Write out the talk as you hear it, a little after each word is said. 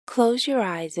Close your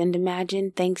eyes and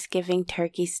imagine Thanksgiving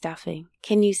turkey stuffing.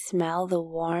 Can you smell the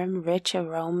warm, rich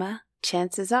aroma?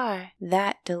 Chances are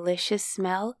that delicious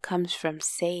smell comes from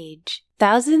sage.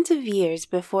 Thousands of years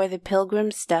before the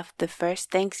Pilgrims stuffed the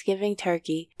first Thanksgiving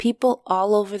turkey, people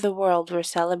all over the world were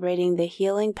celebrating the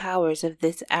healing powers of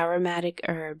this aromatic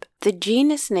herb. The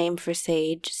genus name for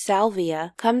sage,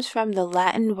 Salvia, comes from the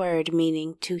Latin word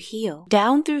meaning to heal.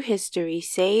 Down through history,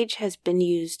 sage has been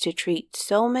used to treat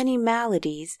so many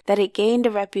maladies that it gained a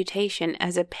reputation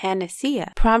as a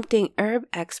panacea, prompting herb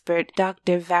expert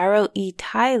Dr. Varro E.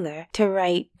 Tyler to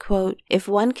write, quote, "If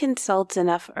one consults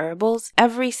enough herbals,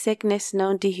 every sickness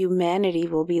known to humanity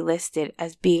will be listed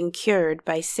as being cured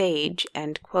by sage,"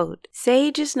 end quote.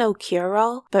 Sage is no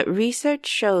cure-all, but research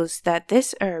shows that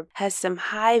this herb has some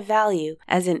high value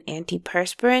as an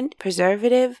antiperspirant,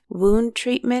 preservative, wound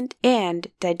treatment, and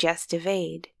digestive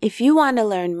aid. If you want to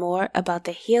learn more about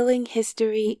the healing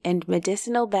history and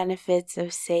medicinal benefits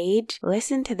of sage,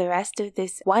 listen to the rest of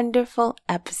this wonderful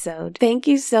episode. Thank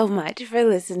you so much for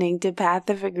listening to Path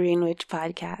of a Green Witch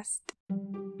podcast.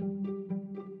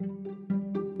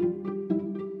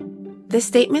 The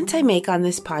statements I make on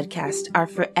this podcast are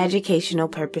for educational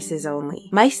purposes only.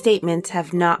 My statements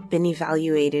have not been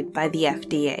evaluated by the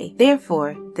FDA.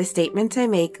 Therefore, the statements I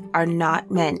make are not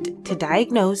meant to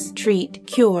diagnose, treat,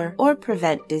 cure, or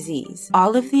prevent disease.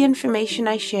 All of the information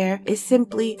I share is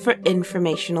simply for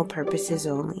informational purposes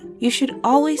only. You should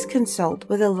always consult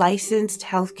with a licensed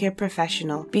healthcare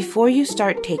professional before you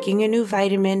start taking a new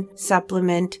vitamin,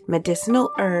 supplement,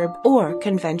 medicinal herb, or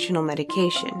conventional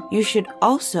medication. You should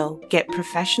also get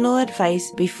professional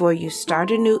advice before you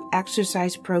start a new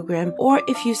exercise program or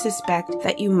if you suspect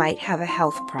that you might have a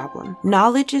health problem.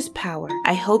 Knowledge is power.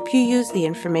 I hope you use the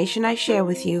information I share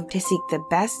with you to seek the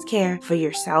best care for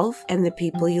yourself and the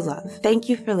people you love. Thank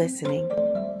you for listening.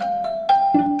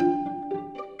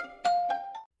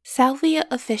 Salvia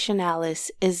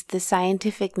officinalis is the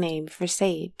scientific name for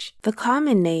sage. The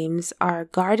common names are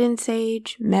garden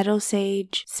sage, meadow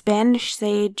sage, Spanish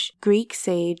sage, Greek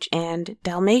sage, and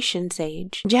Dalmatian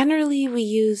sage. Generally, we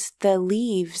use the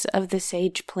leaves of the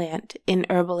sage plant in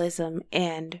herbalism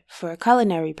and for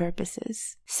culinary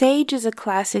purposes. Sage is a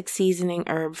classic seasoning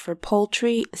herb for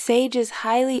poultry. Sage is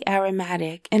highly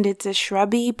aromatic, and it's a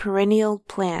shrubby perennial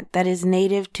plant that is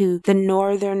native to the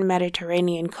northern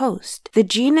Mediterranean coast. The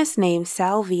genus name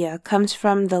Salvia comes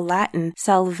from the Latin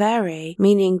salvare,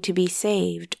 meaning to be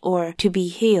saved or to be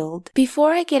healed.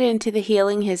 Before I get into the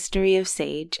healing history of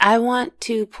sage, I want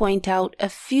to point out a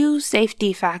few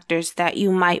safety factors that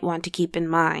you might want to keep in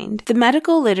mind. The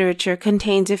medical literature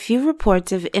contains a few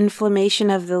reports of inflammation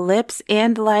of the lips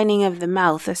and lining of the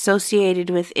mouth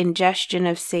associated with ingestion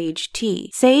of sage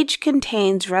tea. Sage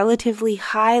contains relatively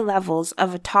high levels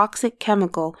of a toxic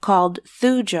chemical called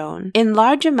thujone. In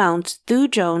large amounts,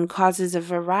 thujone causes a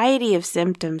variety of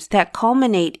symptoms that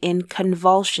culminate in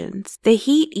convulsions. The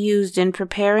heat used in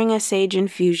preparing a sage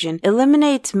infusion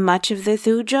eliminates much of the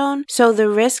thujone, so the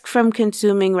risk from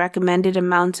consuming recommended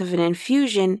amounts of an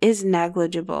infusion is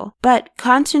negligible. But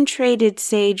concentrated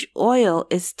sage oil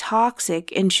is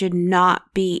toxic and should not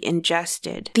be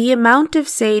ingested. The amount of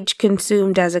sage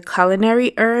consumed as a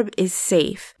culinary herb is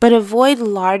safe, but avoid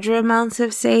larger amounts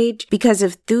of sage because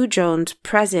of thujones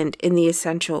present in the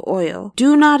essential oil.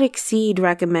 Do not exceed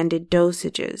recommended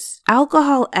dosages.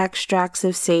 Alcohol extracts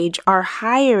of sage are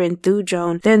higher in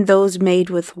thujone than those made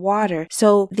with water,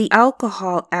 so the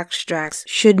alcohol extracts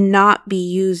should not be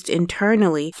used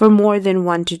internally for more than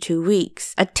 1 to 2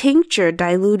 weeks. A tincture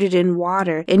diluted in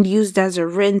water and used as a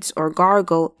rinse or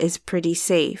gargle is pretty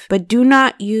safe, but do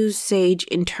not use sage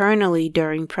internally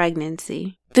during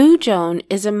pregnancy. Thujone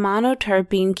is a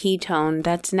monoterpene ketone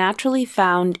that's naturally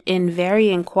found in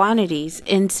varying quantities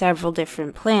in several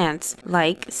different plants,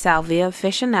 like Salvia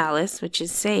officinalis, which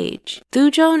is sage.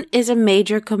 Thujone is a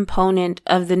major component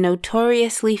of the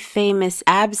notoriously famous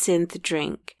absinthe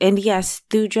drink, and yes,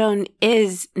 thujone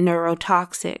is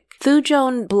neurotoxic.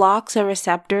 Thujone blocks a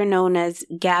receptor known as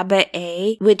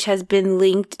GABA-A, which has been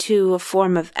linked to a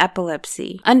form of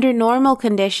epilepsy. Under normal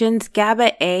conditions,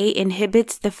 GABA-A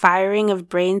inhibits the firing of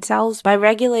brain cells by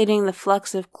regulating the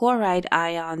flux of chloride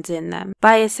ions in them.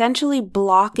 By essentially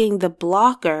blocking the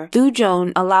blocker,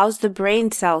 thujone allows the brain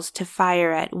cells to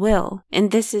fire at will, and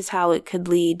this is how it could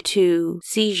lead to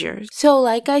seizures. So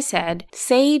like I said,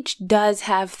 sage does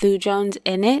have thujones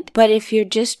in it, but if you're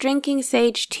just drinking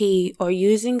sage tea or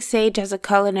using sage as a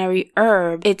culinary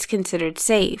herb, it's considered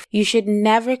safe. You should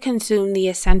never consume the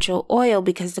essential oil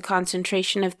because the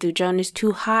concentration of thujon is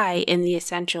too high in the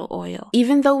essential oil.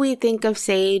 Even though we think of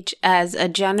sage as a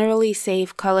generally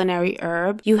safe culinary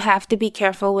herb, you have to be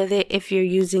careful with it if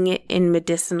you're using it in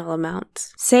medicinal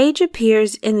amounts. Sage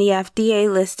appears in the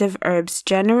FDA list of herbs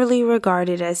generally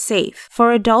regarded as safe.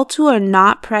 For adults who are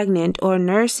not pregnant or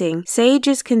nursing, sage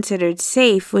is considered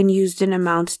safe when used in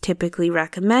amounts typically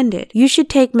recommended. You should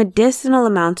take medicinal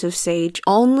amounts of sage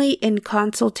only in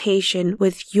consultation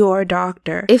with your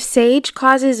doctor. If sage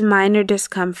causes minor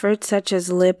discomfort such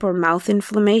as lip or mouth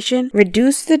inflammation,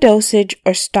 reduce the dosage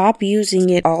or stop using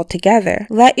it altogether.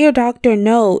 Let your doctor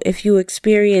know if you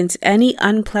experience any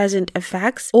unpleasant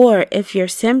effects or if your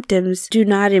symptoms do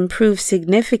not improve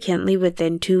significantly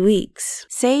within 2 weeks.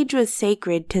 Sage was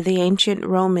sacred to the ancient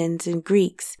Romans and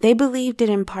Greeks. They believed it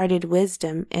imparted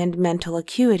wisdom and mental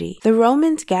acuity. The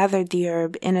Romans gathered the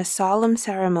herb in a solemn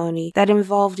ceremony that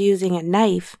involved using a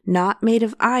knife not made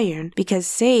of iron because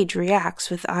sage reacts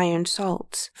with iron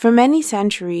salts. For many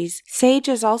centuries, sage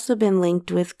has also been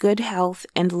linked with good health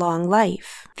and long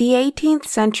life. The 18th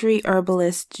century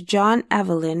herbalist John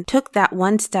Evelyn took that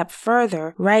one step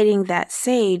further, writing that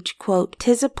sage, quote,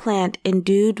 "'tis a plant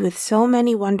endued with so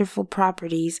many wonderful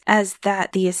properties as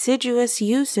that the assiduous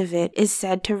use of it is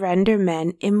said to render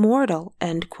men immortal,"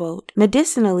 end quote.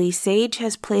 Medicinally, sage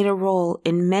has played a role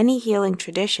in many healing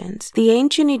traditions. The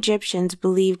ancient Egyptians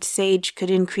believed sage could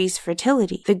increase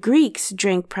fertility. The Greeks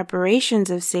drank preparations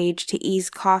of sage to ease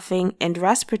coughing and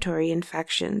respiratory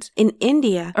infections. In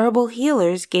India, herbal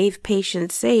healers gave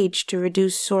patients sage to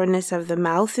reduce soreness of the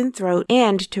mouth and throat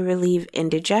and to relieve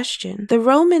indigestion. The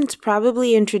Romans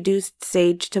probably introduced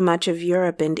sage to much of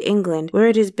Europe and England, where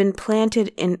it has been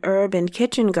planted in herb and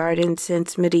kitchen gardens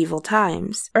since medieval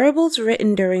times. Herbals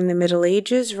written during the Middle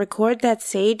Ages record that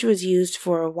sage was used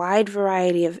for a wide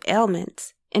variety of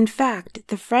ailments. In fact,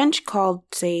 the French called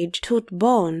sage tout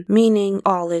bon, meaning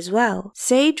all is well.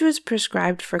 Sage was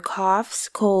prescribed for coughs,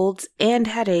 colds, and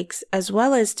headaches, as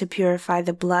well as to purify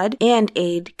the blood and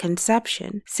aid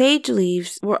conception. Sage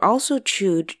leaves were also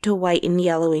chewed to whiten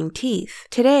yellowing teeth.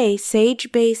 Today,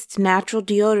 sage-based natural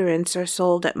deodorants are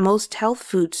sold at most health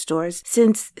food stores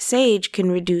since sage can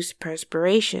reduce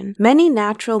perspiration. Many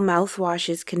natural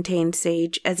mouthwashes contain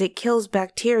sage as it kills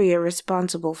bacteria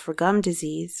responsible for gum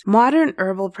disease. Modern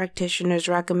herbal practitioners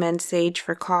recommend sage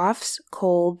for coughs,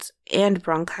 colds, and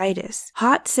bronchitis.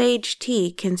 Hot sage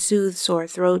tea can soothe sore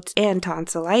throats and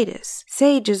tonsillitis.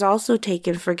 Sage is also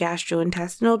taken for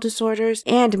gastrointestinal disorders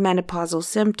and menopausal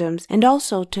symptoms, and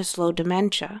also to slow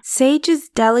dementia. Sage's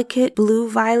delicate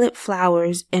blue-violet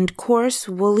flowers and coarse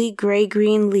woolly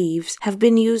gray-green leaves have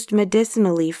been used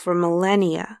medicinally for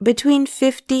millennia. Between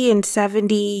 50 and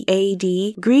 70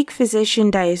 AD, Greek physician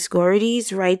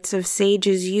Dioscorides writes of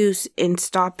sage's use in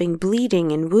stopping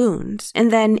bleeding in wounds,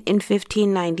 and then in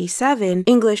 1597,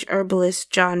 English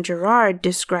herbalist John Gerard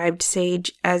described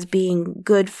sage as being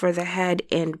good for the head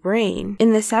and brain.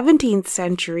 In the 17th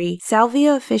century,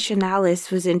 Salvia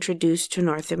officinalis was introduced to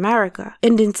North America,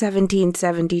 and in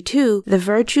 1772, the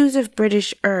Virtues of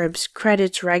British Herbs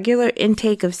credits regular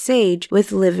intake of sage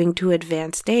with living to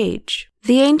advanced age.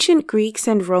 The ancient Greeks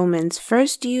and Romans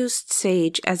first used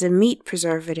sage as a meat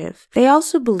preservative. They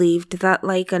also believed that,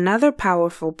 like another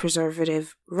powerful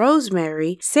preservative,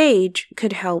 rosemary, sage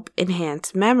could help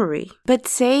enhance memory. But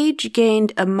sage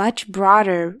gained a much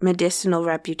broader medicinal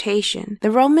reputation. The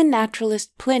Roman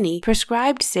naturalist Pliny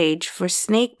prescribed sage for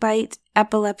snake bites,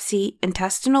 epilepsy,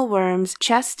 intestinal worms,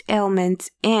 chest ailments,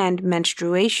 and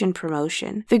menstruation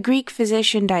promotion. The Greek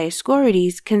physician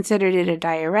Dioscorides considered it a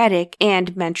diuretic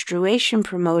and menstruation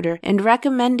promoter and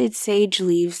recommended sage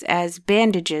leaves as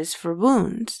bandages for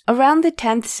wounds. Around the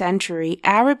 10th century,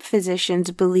 Arab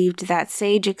physicians believed that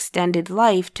sage extended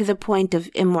life to the point of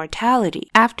immortality.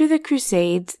 After the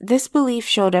Crusades, this belief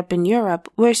showed up in Europe,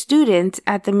 where students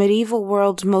at the medieval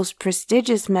world's most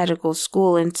prestigious medical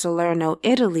school in Salerno,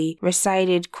 Italy,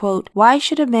 recited, quote, "Why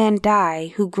should a man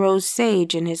die who grows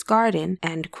sage in his garden?"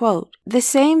 End quote. The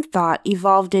same thought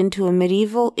evolved into a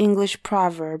medieval English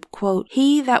proverb, quote,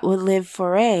 "He that would live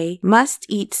for aye must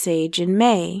eat sage in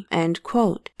May," end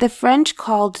quote. The French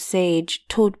called sage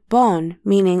tout bon,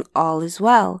 meaning all is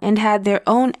well, and had their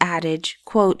own adage,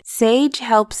 quote, "Sage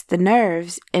helps the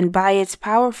nerves, and by its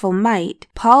powerful might,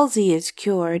 palsy is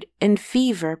cured and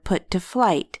fever put to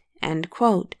flight." End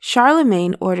quote.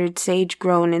 Charlemagne ordered sage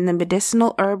grown in the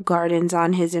medicinal herb gardens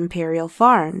on his imperial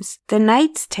farms. The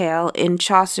Knight's Tale in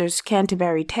Chaucer's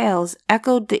Canterbury Tales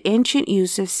echoed the ancient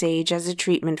use of sage as a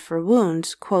treatment for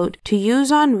wounds, quote, to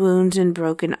use on wounds and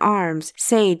broken arms,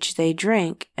 sage they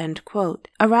drank, end quote.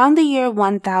 Around the year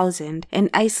 1000, an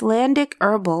Icelandic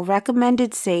herbal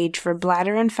recommended sage for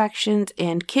bladder infections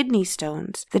and kidney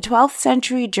stones. The 12th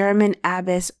century German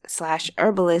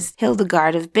abbess/herbalist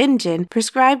Hildegard of Bingen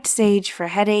prescribed sage for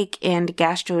headache and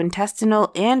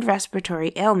gastrointestinal and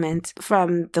respiratory ailments,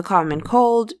 from the common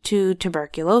cold to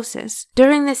tuberculosis.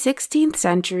 During the 16th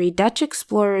century, Dutch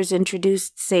explorers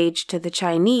introduced sage to the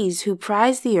Chinese, who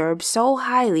prized the herb so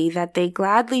highly that they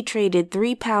gladly traded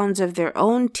 3 pounds of their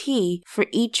own tea for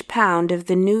each pound of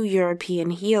the new European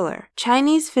healer.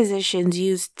 Chinese physicians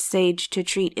used sage to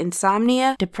treat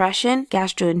insomnia, depression,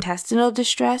 gastrointestinal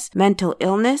distress, mental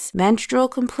illness, menstrual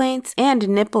complaints, and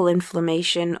nipple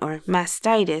inflammation or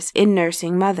mastitis in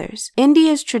nursing mothers.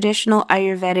 India's traditional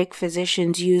Ayurvedic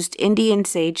physicians used Indian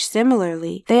sage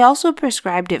similarly. They also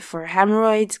prescribed it for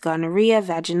hemorrhoids, gonorrhea,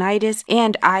 vaginitis,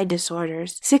 and eye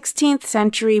disorders. 16th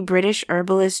century British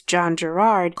herbalist John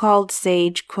Gerard called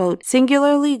sage, quote,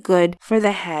 singularly good for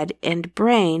the head and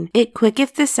brain. It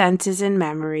quicketh the senses and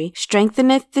memory,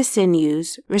 strengtheneth the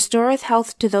sinews, restoreth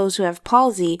health to those who have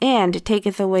palsy, and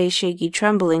taketh away shaky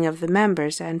trembling of the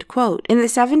members, end quote. In the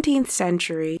 17th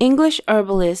century, English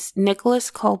herbalist Nicholas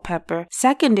Culpeper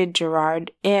seconded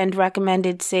Gerard and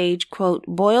recommended sage, quote,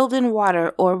 boiled in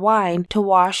water or wine to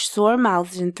wash sore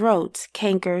mouths and throats,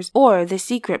 cankers, or the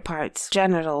secret parts,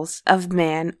 genitals, of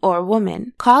man or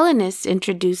woman. Colonists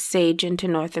introduced sage into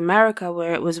North America,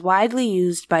 where it was widely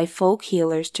used by folk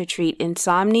healers to treat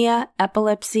insomnia,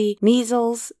 epilepsy,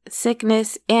 measles,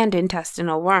 sickness, and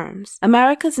intestinal worms.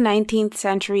 America's 19th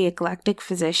century eclectic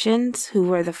physicians, who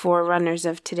were the forerunners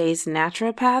of today's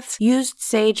naturopaths, used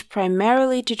sage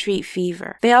primarily to treat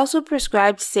fever. They also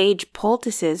prescribed sage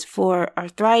poultices for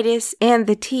arthritis and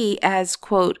the tea as,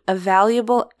 quote, a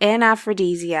valuable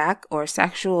anaphrodisiac or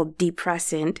sexual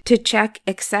depressant to check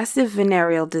excessive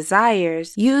venereal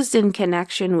desires, used in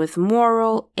connection with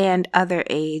moral and other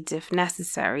aids if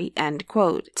necessary, end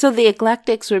quote. So the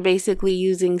eclectics were basically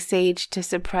using sage to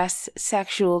suppress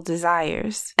sexual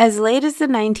desires. As late as the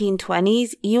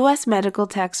 1920s, U.S. medical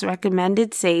texts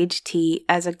recommended sage tea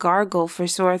as a gargle for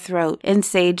sore throat and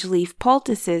sage leaf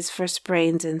poultices for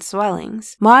sprains and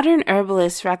swellings. Modern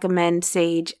herbalists recommend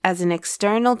sage as an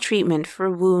external treatment for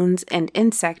wounds and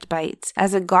insect bites,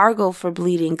 as a gargle for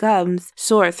bleeding gums,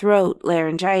 sore throat,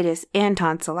 laryngitis, and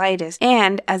tonsillitis,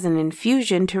 and as an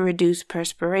infusion to reduce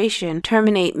perspiration,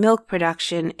 terminate milk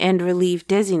production, and relieve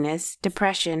dizziness,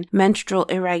 depression, menstrual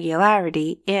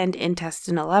irregularity, and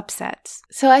intestinal upsets.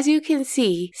 So as you can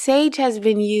see, sage has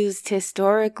been used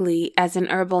historically as an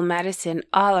herbal medicine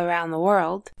all around the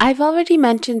world. I've already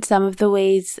mentioned some of the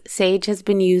ways sage has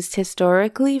been used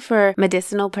historically for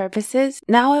medicinal purposes.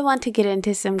 Now I want to get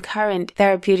into some current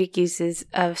therapeutic uses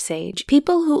of sage.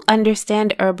 People who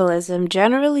understand herbalism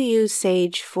generally use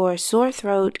sage for sore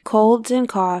throat, colds and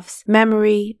coughs,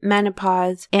 memory,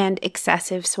 menopause, and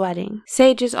excessive sweating.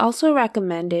 Sage is also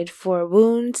recommended for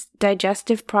wounds,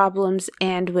 digestive problems,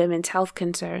 and women's health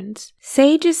concerns.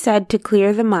 Sage is said to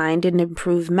clear the mind and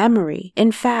improve memory.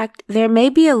 In fact, there may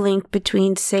be a link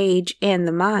between sage and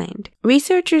the mind.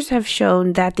 Researchers have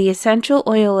shown that the essential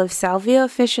oil of Salvia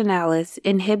officinalis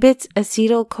inhibits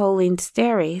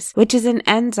acetylcholinesterase, which is an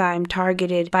enzyme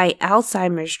targeted by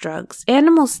Alzheimer's drugs.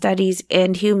 Animal studies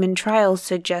and human trials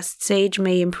suggest sage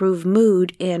may improve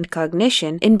mood and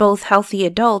cognition in both healthy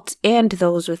adults and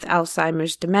those with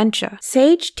Alzheimer's dementia.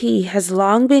 Sage tea has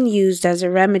long been used as a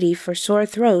remedy for sore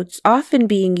throats, often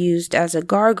being used as a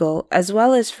gargle, as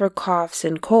well as for coughs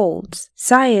and colds.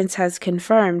 Science has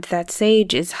confirmed that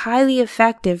sage is highly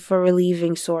effective for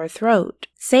relieving sore throat.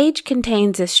 Sage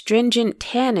contains astringent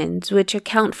tannins, which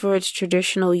account for its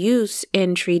traditional use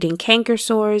in treating canker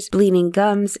sores, bleeding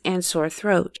gums, and sore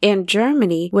throat. In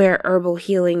Germany, where herbal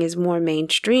healing is more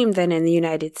mainstream than in the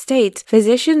United States,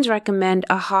 physicians recommend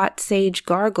a hot sage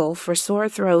gargle for sore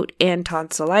throat and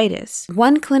tonsillitis.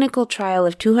 One clinical trial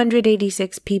of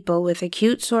 286 people with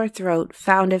acute sore throat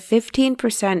found a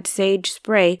 15% sage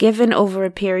spray given over a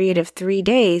period of 3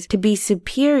 days to be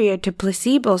superior to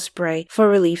placebo spray for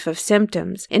relief of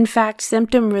symptoms. In fact,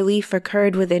 symptom relief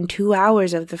occurred within 2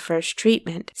 hours of the first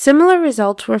treatment. Similar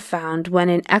results were found when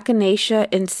an echinacea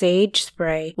and sage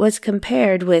spray was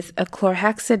compared with a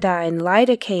chlorhexidine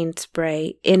lidocaine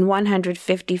spray in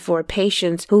 154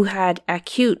 patients who had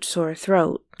acute sore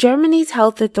throat. Germany's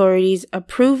health authorities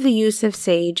approve the use of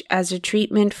sage as a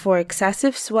treatment for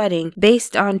excessive sweating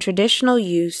based on traditional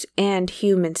use and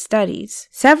human studies.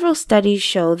 Several studies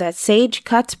show that sage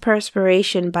cuts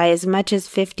perspiration by as much as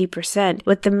 50%,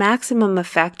 with the maximum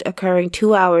effect occurring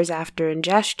 2 hours after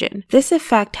ingestion. This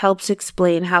effect helps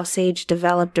explain how sage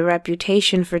developed a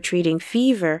reputation for treating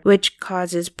fever, which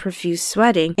causes profuse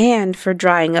sweating, and for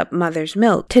drying up mother's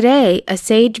milk. Today, a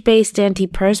sage-based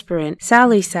antiperspirant,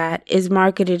 Salisat, is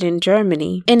marketed in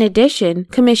Germany. In addition,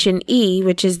 Commission E,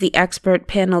 which is the expert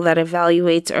panel that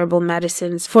evaluates herbal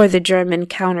medicines for the German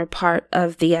counterpart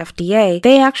of the FDA,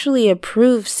 they actually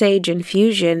approve sage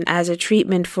infusion as a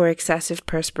treatment for excessive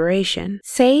perspiration.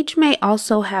 Sage may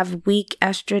also have weak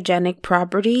estrogenic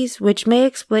properties, which may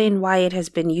explain why it has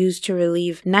been used to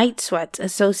relieve night sweats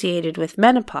associated with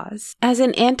menopause. As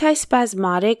an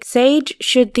antispasmodic, sage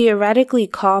should theoretically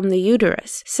calm the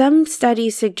uterus. Some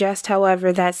studies suggest,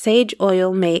 however, that sage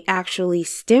oil may actually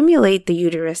stimulate the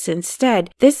uterus instead.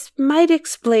 This might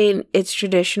explain its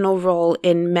traditional role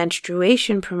in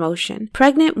menstruation promotion.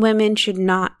 Pregnant women should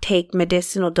not take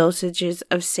medicinal dosages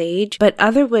of sage, but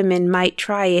other women might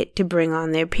try it to bring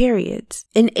on their periods.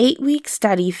 An 8-week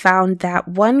study found that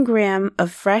 1 gram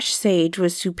of fresh sage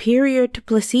was superior to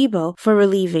placebo for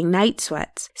relieving night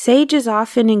sweats. Sage is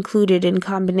often included in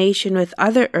combination with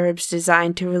other herbs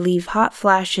designed to relieve hot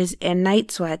flashes and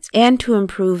night sweats and to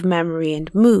improve memory and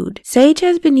mood. Sage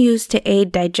has been used to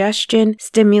aid digestion,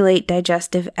 stimulate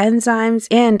digestive enzymes,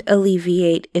 and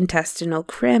alleviate intestinal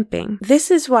cramping. This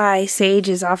is why sage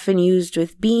is often used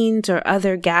with beans or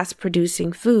other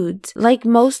gas-producing foods. Like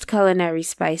most culinary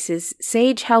spices,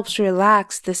 sage helps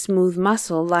relax the smooth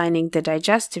muscle lining the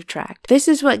digestive tract. This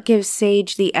is what gives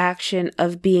sage the action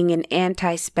of being an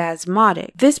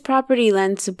antispasmodic. This property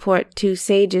lends support to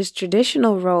sage's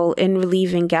traditional role in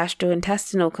relieving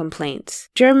gastrointestinal complaints.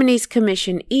 Germany's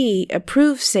Commission E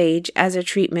approves sage as a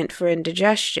treatment for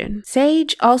indigestion.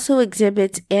 Sage also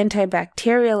exhibits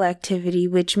antibacterial activity,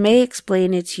 which may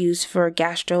explain its use for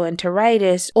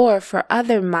gastroenteritis or for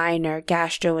other minor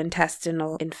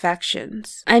gastrointestinal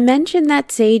infections. I mentioned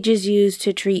that sage is used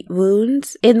to treat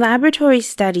wounds. In laboratory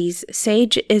studies,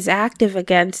 sage is active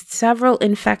against several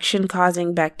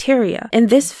infection-causing bacteria, and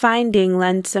this finding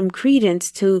lends some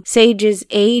credence to sage's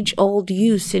age-old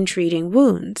use in treating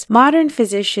wounds. Modern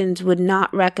physicians would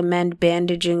not recommend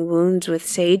bandaging wounds with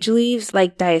sage leaves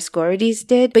like Dioscorides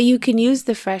did, but you can use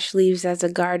the fresh leaves as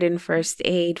a garden first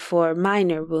aid for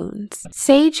minor wounds.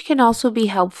 Sage can also be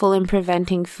helpful in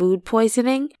preventing food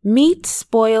poisoning. Meats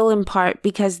spoil in part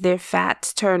because their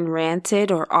fats turn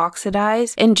rancid or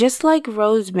oxidized, and just like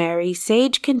rosemary,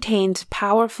 sage contains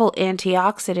powerful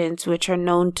antioxidants which are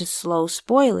known to slow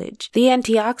spoilage. The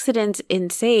antioxidants in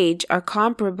sage are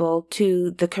comparable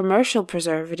to the commercial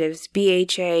preservatives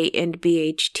BHA and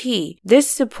BHT. This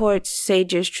supports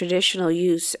sage's traditional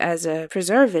use as a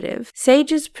preservative.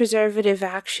 Sage's preservative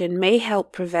action may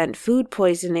help prevent food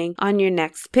poisoning on your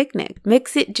next picnic.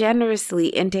 Mix it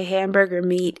generously into hamburger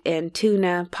meat and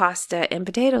tuna, pasta, and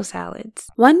potato salads.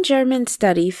 One German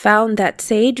study found that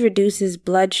sage reduces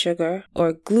blood sugar,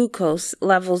 or glucose,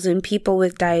 levels in people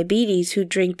with diabetes who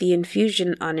drink the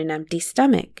infusion on an empty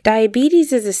stomach.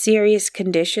 Diabetes is a serious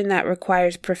condition that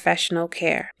requires professional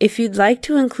care. If you'd like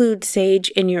to include sage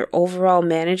in your overall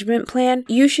management plan,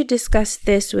 you should discuss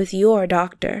this with your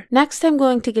doctor. Next, I'm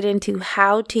going to get into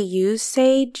how to use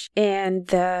sage and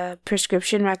the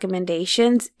prescription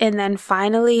recommendations, and then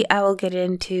finally I will get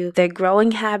into the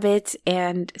growing habits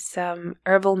and some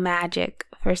herbal magic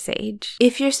for sage.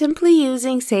 If you're simply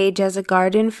using sage as a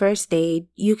garden first aid,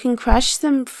 you can crush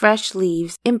some fresh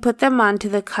leaves and put them onto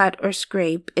the cut or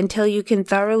scrape until you can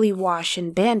thoroughly wash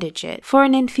and bandage it. For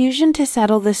an infusion to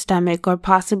settle the stomach or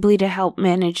possibly to help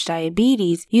manage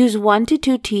diabetes, use 1 to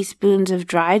 2 teaspoons of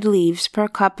dried leaves per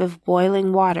cup of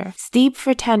boiling water. Steep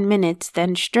for 10 minutes,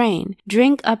 then strain.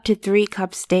 Drink up to 3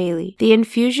 cups daily. The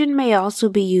infusion may also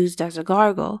be used as a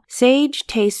gargle. Sage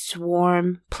tastes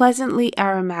warm, pleasantly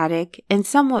aromatic, and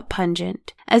somewhat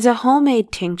pungent. As a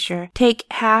homemade tincture, take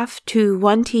half to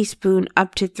 1 teaspoon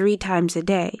up to 3 times a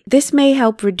day. This may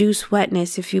help reduce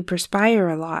wetness if you perspire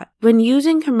a lot. When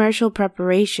using commercial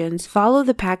preparations, follow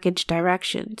the package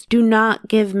directions. Do not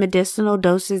give medicinal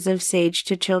doses of sage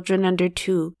to children under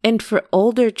 2, and for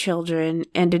older children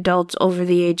and adults over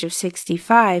the age of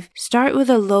 65, start with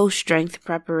a low-strength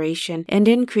preparation and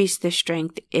increase the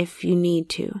strength if you need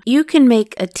to. You can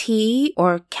make a tea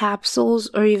or capsules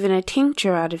or even a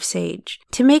tincture out of sage.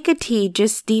 To make a tea,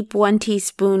 just steep 1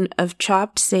 teaspoon of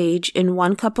chopped sage in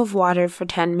 1 cup of water for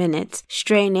 10 minutes.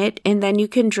 Strain it, and then you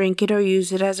can drink it or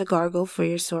use it as a gargle for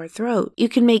your sore throat. You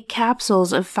can make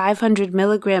capsules of 500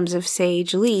 milligrams of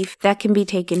sage leaf that can be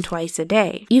taken twice a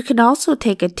day. You can also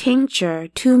take a tincture,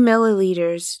 2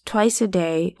 milliliters, twice a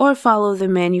day, or follow the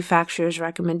manufacturer's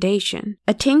recommendation.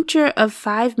 A tincture of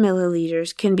 5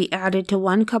 milliliters can be added to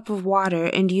 1 cup of water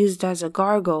and used as a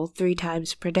gargle 3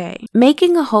 times per day.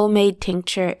 Making a homemade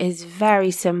tincture is very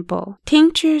simple.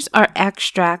 Tinctures are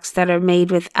extracts that are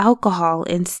made with alcohol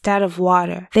instead of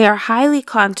water. They are highly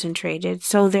concentrated,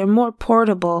 so they're more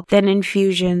portable than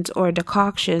infusions or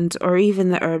decoctions or even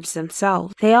the herbs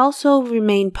themselves. They also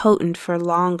remain potent for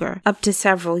longer, up to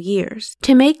several years.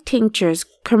 To make tinctures,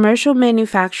 commercial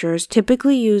manufacturers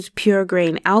typically use pure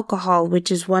grain alcohol,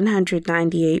 which is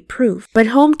 198 proof, but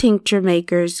home tincture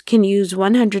makers can use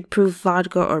 100 proof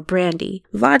vodka or brandy.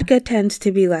 Vodka tends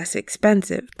to be less expensive.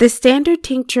 The standard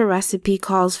tincture recipe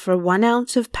calls for 1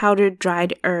 ounce of powdered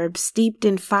dried herbs steeped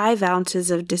in 5 ounces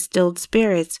of distilled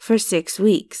spirits for 6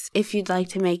 weeks. If you'd like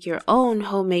to make your own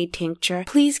homemade tincture,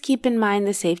 please keep in mind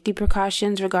the safety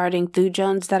precautions regarding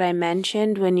thujones that I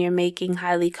mentioned when you're making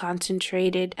highly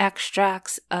concentrated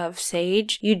extracts of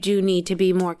sage. You do need to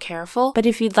be more careful, but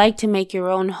if you'd like to make your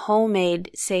own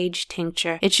homemade sage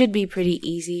tincture, it should be pretty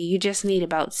easy. You just need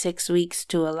about 6 weeks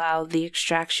to allow the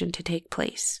extraction to take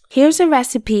place. Here's a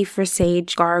recipe for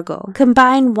sage gargle.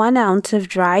 Combine 1 ounce of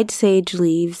dried sage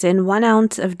leaves and 1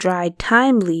 ounce of dried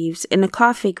thyme leaves in a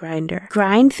coffee grinder.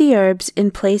 Grind the herbs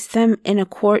and place them in a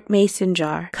quart mason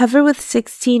jar. Cover with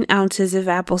 16 ounces of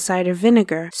apple cider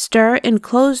vinegar. Stir and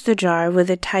close the jar with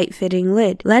a tight-fitting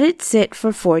lid. Let it sit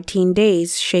for 14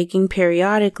 days, shaking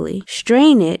periodically.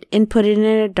 Strain it and put it in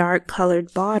a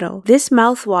dark-colored bottle. This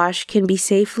mouthwash can be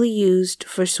safely used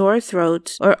for sore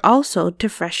throats or also to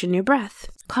freshen your breath.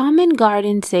 Common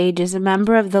garden sage is a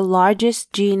member of the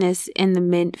largest genus in the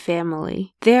mint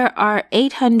family. There are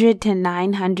 800 to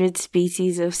 900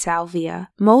 species of salvia.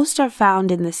 Most are found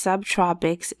in the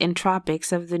subtropics and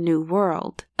tropics of the New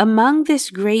World. Among this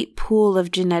great pool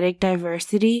of genetic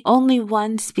diversity, only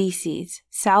 1 species,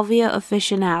 Salvia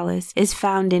officinalis, is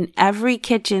found in every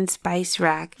kitchen spice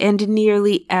rack and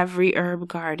nearly every herb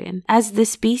garden. As the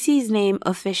species name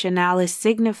officinalis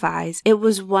signifies, it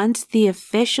was once the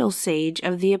official sage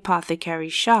of the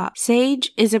apothecary's shop.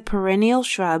 Sage is a perennial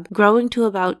shrub growing to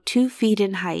about 2 feet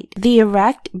in height. The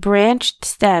erect, branched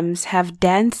stems have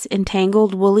dense,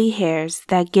 entangled woolly hairs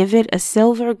that give it a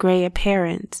silver-gray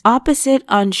appearance. Opposite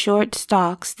on short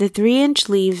stalks, the 3-inch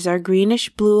leaves are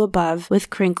greenish-blue above with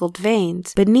crinkled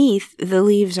veins. Beneath, the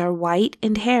leaves are white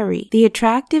and hairy. The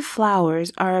attractive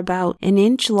flowers are about 1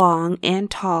 inch long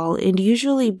and tall and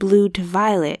usually blue to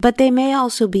violet, but they may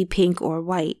also be pink or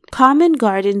white. Common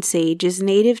garden sage is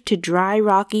native to dry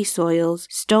rocky soils,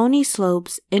 stony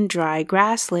slopes, and dry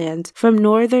grasslands from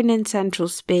northern and central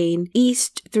Spain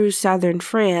east through southern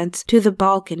France to the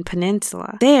Balkan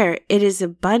Peninsula. There, it is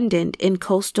abundant in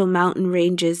coastal mountain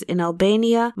ranges in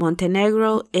Albania,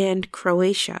 Montenegro, and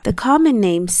Croatia. The common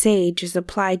name sage is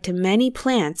applied to many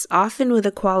plants, often with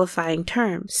a qualifying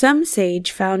term. Some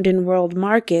sage found in world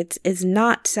markets is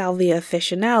not Salvia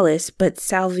officinalis, but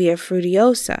Salvia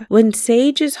frutiosa. When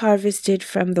sage is harvested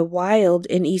from the wild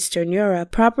in Eastern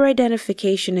Europe, proper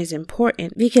identification is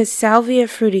important because Salvia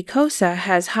fruticosa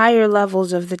has higher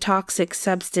levels of the toxic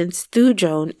substance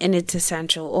thujone in its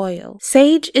essential oil.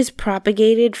 Sage is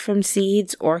propagated from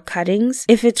seeds or cuttings.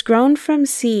 If it's grown from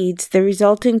seeds, the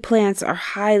resulting plants are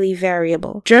highly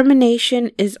variable.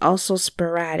 Germination is also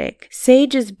sporadic.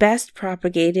 Sage is best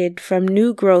propagated from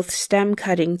new growth stem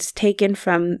cuttings taken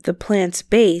from the plant's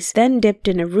base, then dipped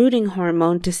in a rooting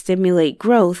hormone to stimulate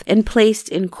growth and placed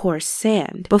in coarse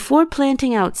sand. Before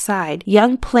planting outside,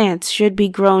 young plants should be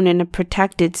grown in a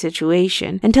protected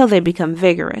situation until they become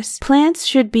vigorous. Plants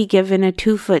should be given a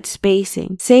 2-foot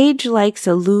spacing. Sage likes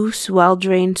a loose,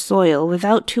 well-drained soil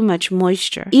without too much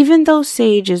moisture. Even though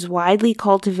sage is widely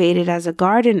cultivated as a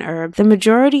garden herb, the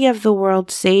majority of the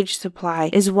world's sage supply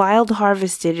is wild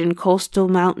harvested in coastal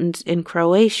mountains in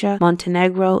Croatia,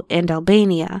 Montenegro, and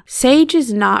Albania. Sage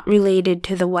is not related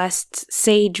to the West's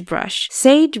sagebrush.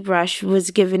 Sagebrush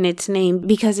was given its name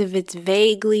because of its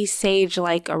vaguely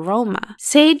sage-like aroma.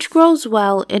 Sage grows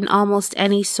well in almost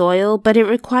any soil, but it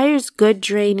requires good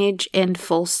drainage and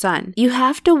full sun. You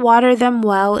have to water them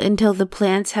well until the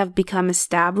plants have become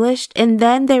established, and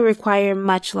then they require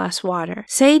much less water.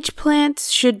 Sage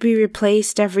plants should be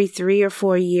replaced every 3 or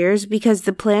 4 years because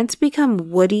the plants become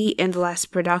woody and less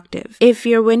productive. If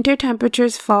your winter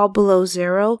temperatures fall below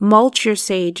 0, mulch your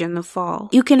sage in the fall.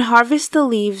 You can harvest the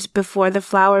leaves before the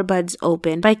flower buds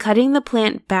open by cutting the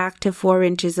plant back to 4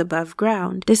 inches above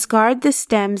ground. Discard the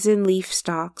stems and leaf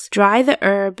stalks, dry the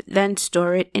herb, then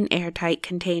store it in airtight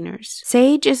containers.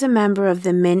 Sage is a member of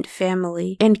the mint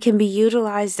family and can be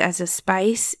utilized as a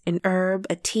spice, an herb,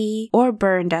 a tea, or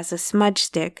burned as a smudge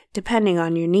stick, depending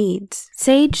on your needs.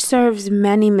 Sage serves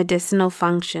many medicinal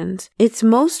functions. It's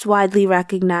most widely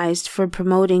recognized for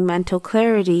promoting mental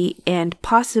clarity and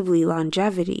possibly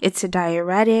longevity. It's a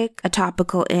diuretic, a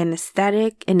topical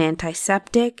anesthetic, an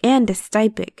antiseptic, and a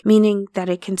stypic, meaning that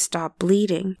it can stop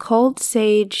bleeding. Cold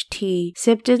sage tea,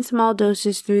 sipped in small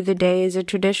doses through the day, is a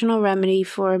traditional remedy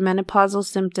for menopausal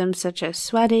symptoms such as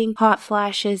sweating, hot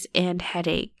flashes, and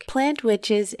headache. Plant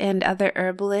witches and other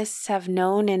herbalists have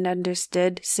known and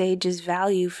understood sage's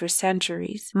value for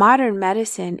centuries. Modern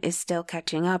medicine is still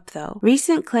catching up, though.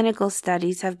 Recent clinical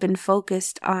studies have been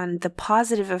focused on the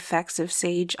positive effects of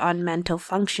sage on mental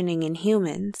functioning in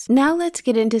humans. Now let's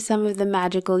get into some of the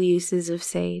magical uses of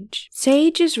sage.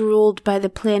 Sage is ruled by the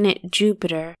planet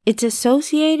Jupiter. It's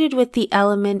associated with the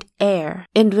element air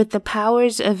and with the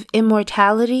powers of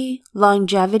immortality,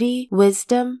 longevity,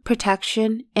 wisdom,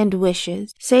 protection, and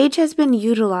wishes. Sage has been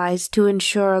utilized to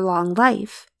ensure long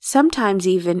life, sometimes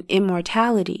even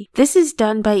immortality. This is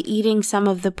done by eating some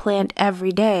of the plant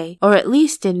every day, or at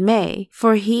least in May,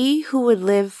 for he who would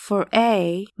live for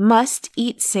A must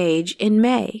eat sage in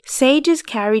May. Sage is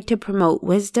carried to promote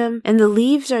wisdom, and the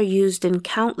leaves are used in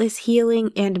countless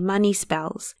healing and money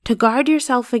spells. To guard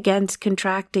yourself against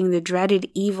contracting the dreaded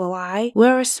evil eye,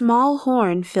 wear a small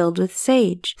horn filled with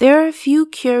sage. There are a few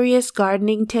curious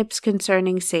gardening tips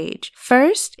concerning sage.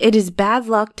 First, it is bad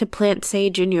luck to plant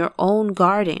sage in your own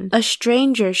garden. A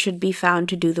stranger should be found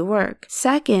to do the work.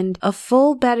 Second, a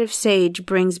full bed of sage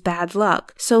brings bad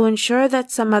luck, so ensure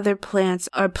that some other plants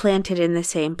are planted in the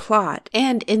same plot.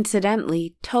 And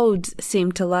incidentally, toads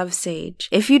seem to love sage.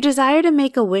 If you desire to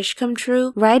make a wish come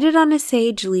true, write it on a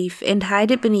sage leaf and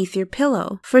hide it beneath your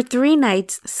pillow. For 3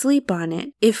 nights, sleep on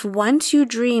it. If once you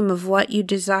dream of what you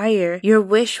desire, your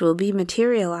wish will be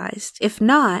materialized. If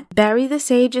not, bury the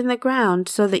sage in the ground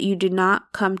so that you do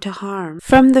not come to harm.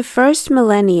 From the first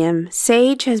millennium,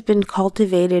 sage has been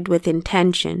cultivated with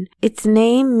intention. Its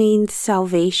name means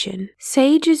salvation.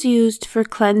 Sage is used for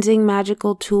cleansing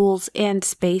magical tools and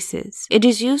spaces. It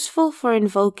is useful for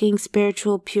invoking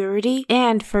spiritual purity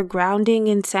and for grounding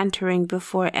and centering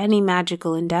before any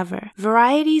magical endeavor.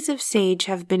 Varieties of sage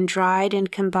have been dried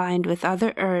and combined with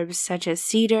other herbs such as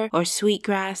cedar or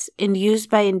sweetgrass and used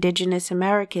by indigenous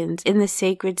Americans in the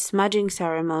sacred smudging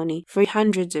ceremony for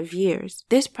hundreds of years.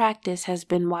 This practice has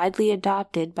been widely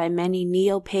adopted by many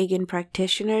neo-pagan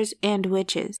practitioners and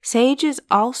witches. Sage is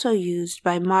also used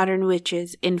by modern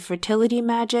witches in fertility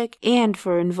magic and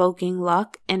for invoking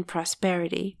luck and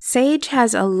prosperity. Sage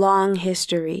has a long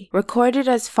history, recorded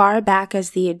as far back as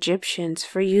the Egyptians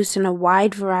for use in a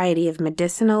wide variety of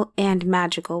medicinal and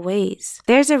magical ways.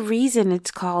 There's a reason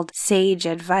it's called sage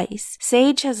advice.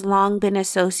 Sage has long been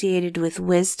associated with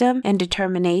wisdom and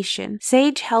determination.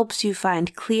 Sage helps you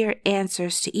find clear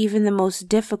answers to even the most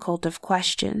difficult of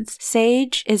questions.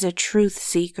 Sage is a truth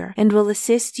seeker and will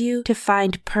assist you to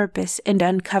find purpose and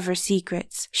uncover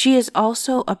secrets. She is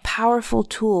also a powerful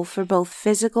tool for both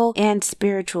physical and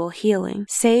spiritual healing.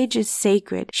 Sage is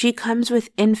sacred. She comes with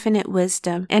infinite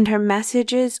wisdom, and her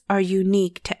messages are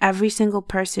unique to every single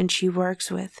person she works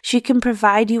with. She can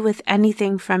provide you with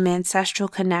anything from ancestral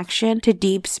connection to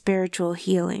deep spiritual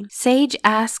healing. Sage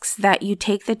asks that you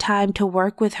take the time to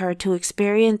work with her to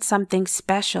experience something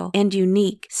special and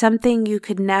unique, something you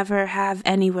could never have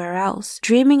anywhere else.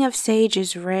 Dreaming of sage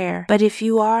is rare, but if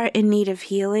you are in need of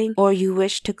healing or you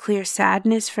wish to clear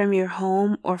sadness from your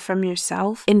home or from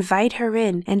yourself, invite her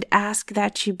in and ask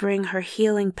that she bring her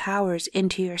healing powers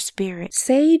into your spirit.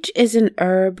 Sage is an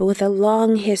herb with a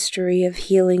long history of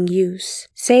healing use.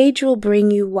 Sage will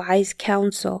bring you wise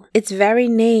counsel. Its very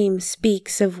name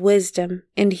speaks of wisdom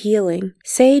and healing.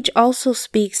 Sage also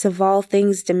speaks of all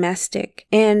things domestic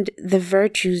and the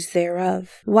virtues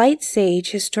thereof. White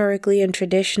sage, historically and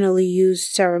traditionally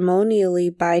used ceremonially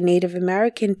by Native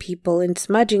American people in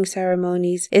smudging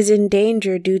ceremonies, is in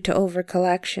danger due to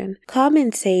overcollection.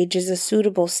 Common sage is a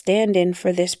suitable stand-in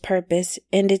for this purpose,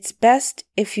 and it's best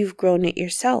if you've grown it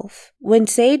yourself. When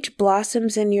sage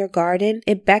blossoms in your garden,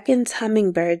 it beckons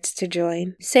hummingbirds to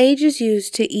join. Sage is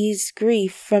used to ease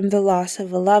grief from the loss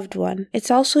of a loved one.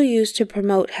 It's also used to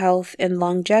promote health and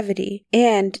longevity,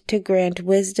 and to grant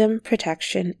wisdom,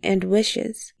 protection, and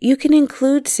wishes. You can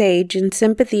include sage in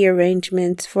sympathy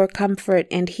arrangements for comfort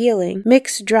and healing.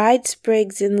 Mix dried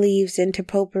sprigs and leaves into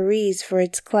potpourris for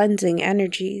its cleansing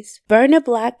energies. Burn a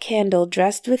black candle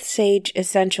dressed with sage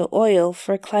essential oil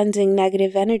for cleansing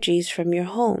negative energies from your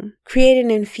home. Create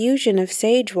an infusion of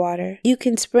sage water. You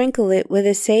can sprinkle it with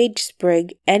a sage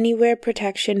sprig anywhere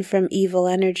protection from evil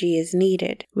energy is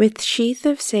needed. With sheath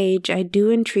of sage I do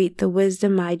entreat the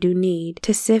wisdom I do need,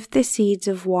 to sift the seeds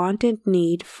of want and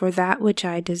need for that which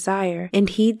I desire, and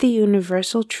heed the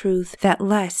universal truth that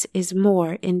less is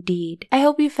more indeed. I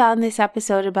hope you found this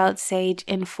episode about sage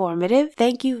informative.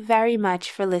 Thank you very much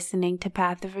for listening to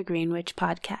Path of a Green Witch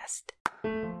podcast.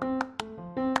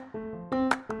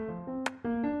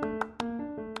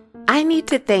 I need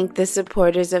to thank the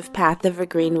supporters of Path of a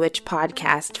Green Witch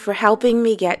podcast for helping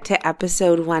me get to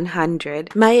episode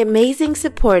 100. My amazing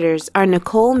supporters are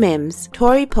Nicole Mims,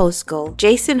 Tori Poskell,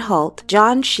 Jason Holt,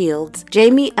 John Shields,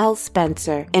 Jamie L.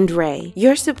 Spencer, and Ray.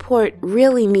 Your support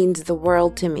really means the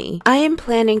world to me. I am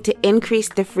planning to increase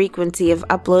the frequency of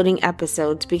uploading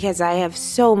episodes because I have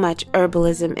so much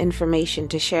herbalism information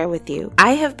to share with you.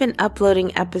 I have been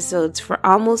uploading episodes for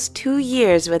almost 2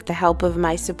 years with the help of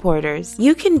my supporters.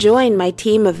 You can join my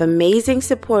team of amazing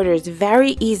supporters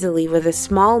very easily with a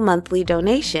small monthly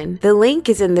donation. The link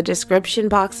is in the description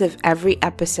box of every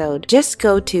episode. Just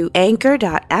go to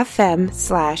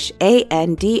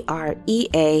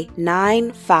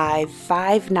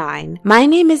anchor.fm/ANDREA9559. My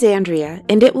name is Andrea,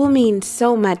 and it will mean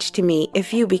so much to me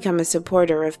if you become a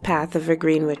supporter of Path of a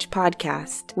Green Witch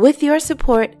podcast. With your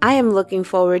support, I am looking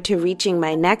forward to reaching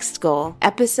my next goal,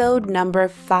 episode number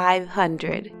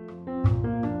 500.